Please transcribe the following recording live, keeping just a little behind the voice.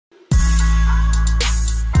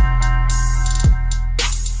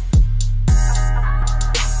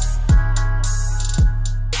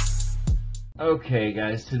Okay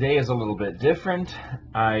guys, today is a little bit different.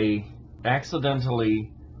 I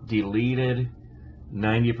accidentally deleted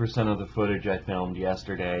 90% of the footage I filmed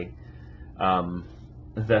yesterday.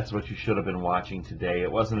 That's what you should have been watching today.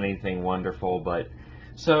 It wasn't anything wonderful, but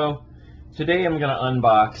so today I'm gonna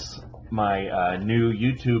unbox my new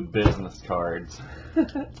YouTube business cards.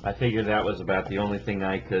 I figured that was about the only thing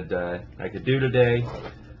I could do today.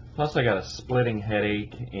 Plus I got a splitting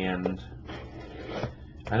headache and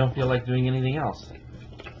I don't feel like doing anything else.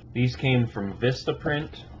 These came from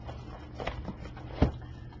Vistaprint.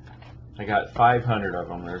 I got 500 of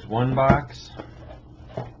them. There's one box,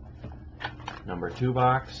 number 2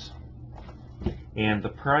 box, and the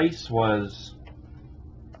price was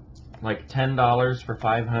like $10 for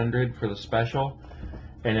 500 for the special,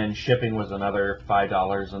 and then shipping was another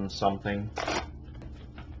 $5 and something.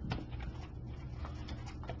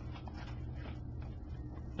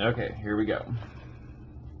 Okay, here we go.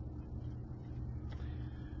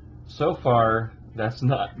 So far, that's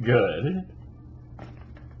not good.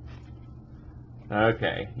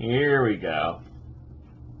 Okay, here we go.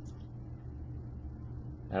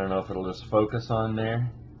 I don't know if it'll just focus on there.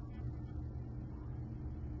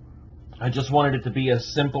 I just wanted it to be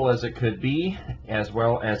as simple as it could be, as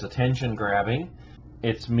well as attention grabbing.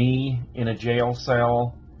 It's me in a jail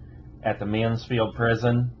cell at the Mansfield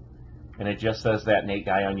prison, and it just says that Nate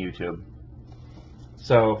guy on YouTube.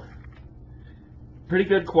 So, pretty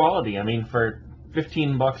good quality. I mean, for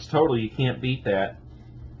 15 bucks total, you can't beat that.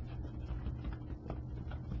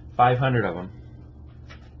 500 of them.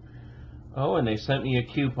 Oh, and they sent me a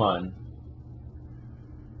coupon.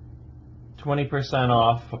 20%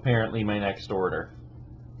 off, apparently, my next order.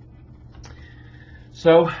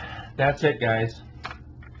 So, that's it, guys.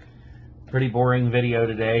 Pretty boring video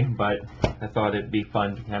today, but I thought it'd be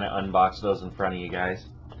fun to kind of unbox those in front of you guys.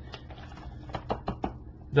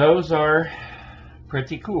 Those are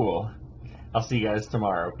pretty cool. I'll see you guys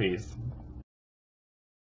tomorrow. Peace.